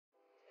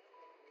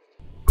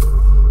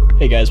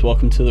Hey guys,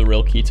 welcome to the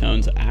Real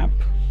Ketones app.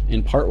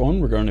 In part 1,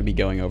 we're going to be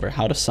going over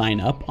how to sign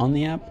up on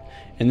the app.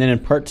 And then in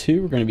part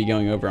 2, we're going to be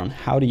going over on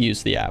how to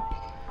use the app.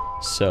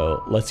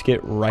 So let's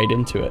get right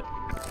into it.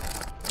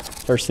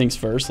 First things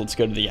first, let's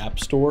go to the App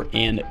Store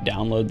and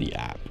download the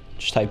app.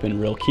 Just type in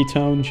Real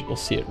Ketones, you'll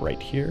see it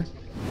right here.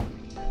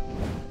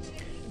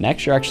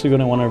 Next, you're actually going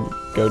to want to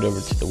go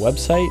over to the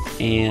website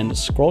and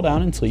scroll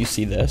down until you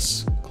see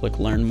this. Click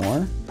Learn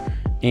More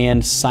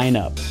and sign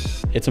up.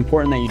 It's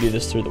important that you do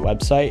this through the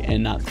website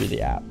and not through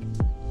the app.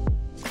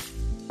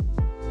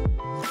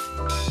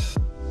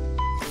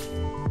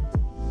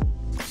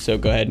 So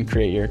go ahead and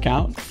create your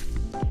account.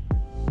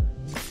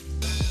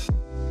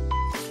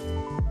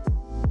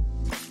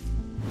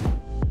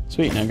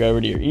 Sweet, now go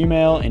over to your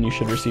email and you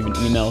should receive an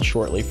email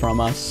shortly from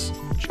us.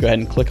 Just go ahead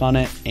and click on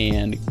it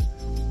and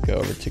go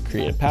over to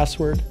create a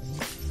password.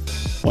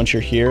 Once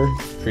you're here,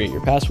 create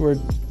your password.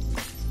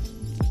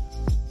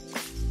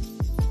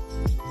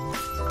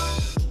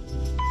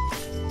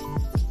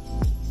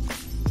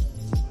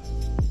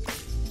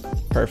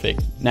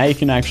 Perfect. Now you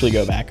can actually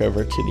go back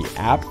over to the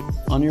app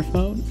on your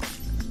phone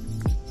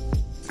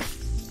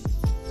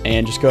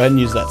and just go ahead and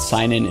use that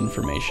sign-in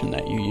information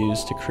that you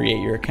used to create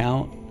your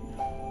account.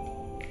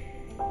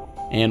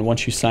 And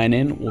once you sign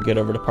in, we'll get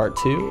over to part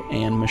 2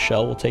 and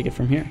Michelle will take it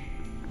from here.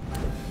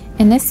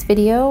 In this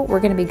video,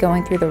 we're going to be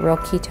going through the Real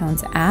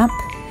Ketones app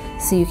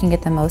so you can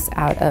get the most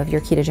out of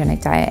your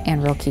ketogenic diet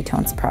and Real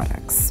Ketones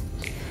products.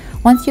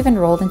 Once you've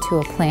enrolled into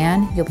a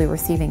plan, you'll be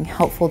receiving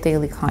helpful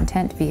daily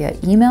content via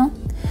email,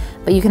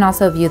 but you can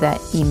also view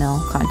that email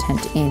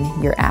content in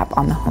your app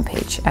on the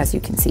homepage, as you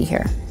can see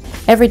here.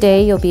 Every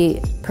day, you'll be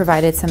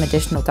provided some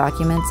additional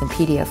documents in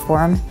PDF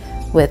form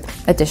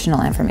with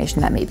additional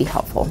information that may be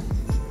helpful.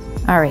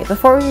 All right,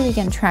 before we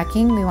begin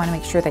tracking, we want to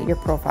make sure that your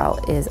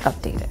profile is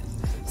updated.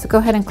 So go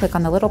ahead and click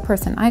on the little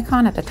person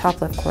icon at the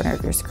top left corner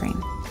of your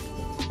screen.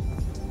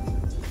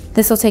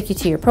 This will take you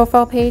to your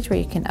profile page where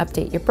you can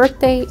update your birth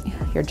date,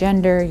 your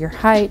gender, your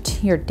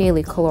height, your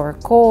daily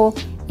caloric goal,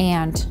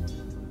 and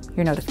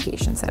your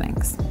notification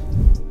settings.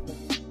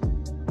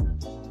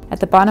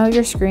 At the bottom of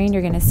your screen,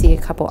 you're going to see a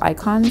couple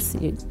icons.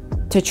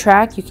 To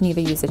track, you can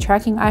either use the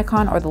tracking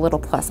icon or the little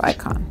plus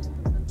icon.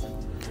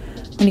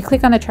 When you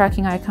click on the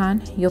tracking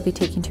icon, you'll be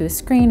taken to a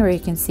screen where you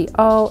can see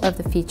all of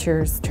the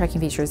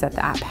tracking features that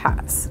the app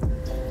has.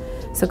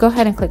 So go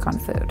ahead and click on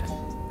food.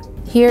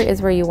 Here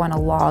is where you want to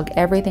log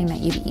everything that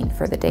you've eaten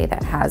for the day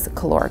that has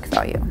caloric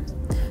value.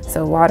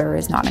 So water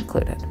is not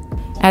included.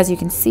 As you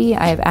can see,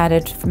 I have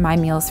added my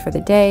meals for the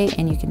day,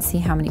 and you can see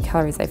how many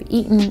calories I've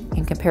eaten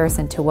in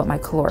comparison to what my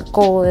caloric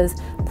goal is,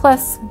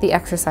 plus the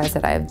exercise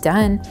that I have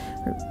done,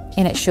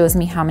 and it shows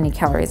me how many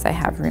calories I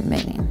have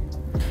remaining.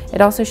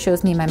 It also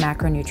shows me my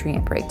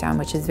macronutrient breakdown,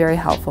 which is very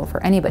helpful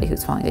for anybody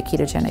who's following a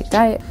ketogenic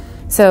diet.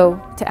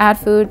 So to add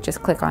food,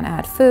 just click on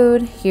Add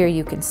Food. Here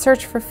you can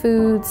search for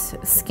foods,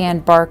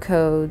 scan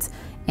barcodes,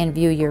 and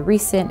view your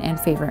recent and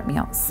favorite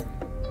meals.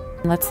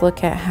 Let's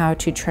look at how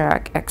to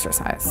track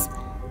exercise.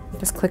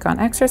 Just click on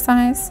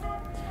Exercise.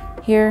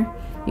 Here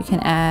you can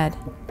add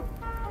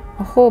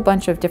a whole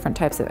bunch of different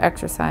types of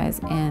exercise,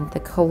 and the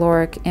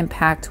caloric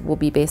impact will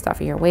be based off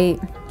of your weight.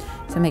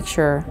 So make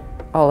sure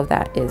all of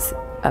that is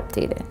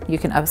updated. You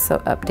can also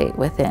update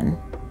within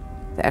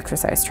the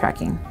exercise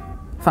tracking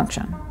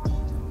function.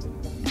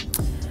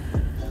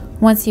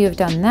 Once you have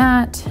done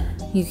that,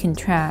 you can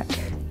track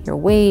your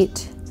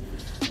weight.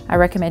 I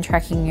recommend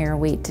tracking your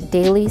weight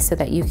daily so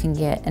that you can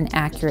get an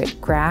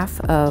accurate graph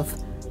of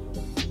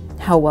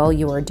how well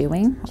you are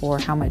doing, or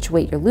how much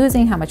weight you're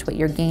losing, how much weight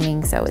you're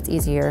gaining, so it's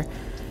easier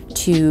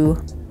to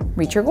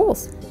reach your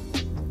goals.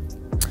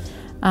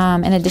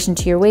 In addition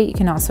to your weight, you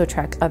can also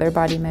track other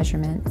body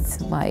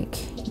measurements like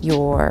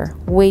your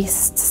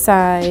waist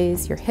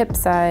size, your hip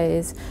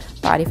size,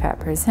 body fat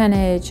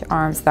percentage,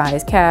 arms,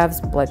 thighs, calves,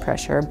 blood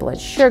pressure,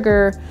 blood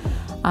sugar.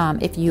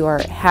 If you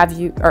are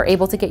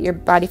able to get your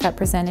body fat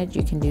percentage,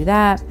 you can do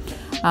that.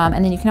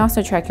 And then you can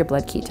also track your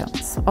blood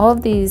ketones. All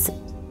of these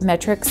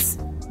metrics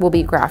will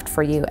be graphed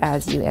for you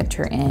as you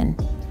enter in.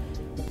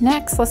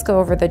 Next, let's go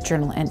over the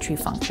journal entry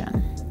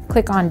function.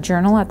 Click on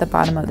Journal at the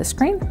bottom of the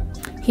screen.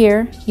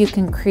 Here, you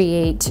can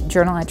create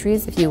journal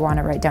entries if you want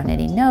to write down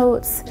any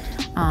notes,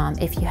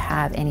 if you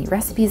have any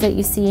recipes that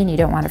you see and you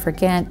don't want to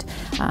forget.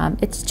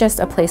 It's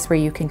just a place where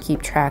you can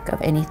keep track of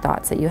any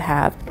thoughts that you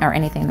have or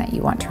anything that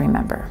you want to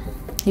remember.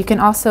 You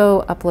can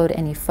also upload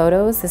any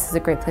photos. This is a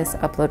great place to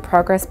upload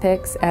progress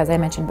pics. As I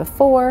mentioned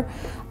before,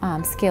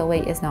 scale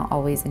weight is not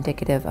always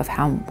indicative of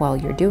how well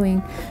you're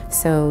doing,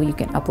 so you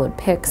can upload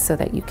pics so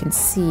that you can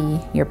see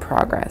your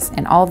progress.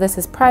 And all of this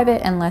is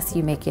private unless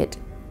you make it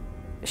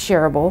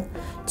shareable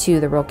to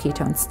the Real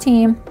Ketones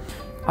team.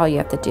 All you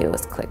have to do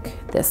is click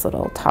this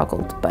little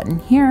toggled button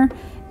here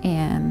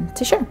and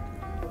to share.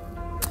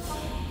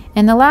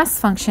 And the last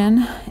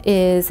function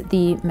is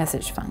the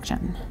message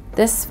function.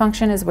 This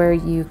function is where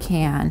you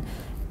can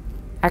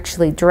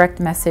actually direct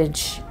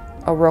message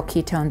a Real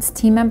Ketones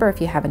team member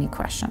if you have any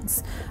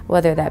questions,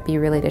 whether that be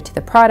related to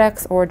the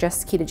products or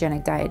just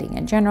ketogenic dieting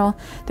in general.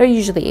 They're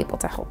usually able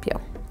to help you.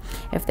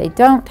 If they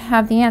don't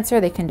have the answer,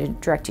 they can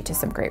direct you to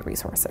some great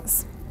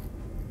resources.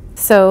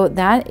 So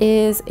that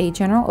is a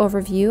general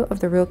overview of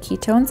the Real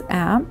Ketones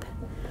app.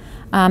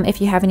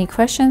 If you have any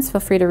questions,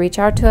 feel free to reach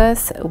out to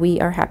us. We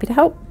are happy to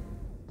help.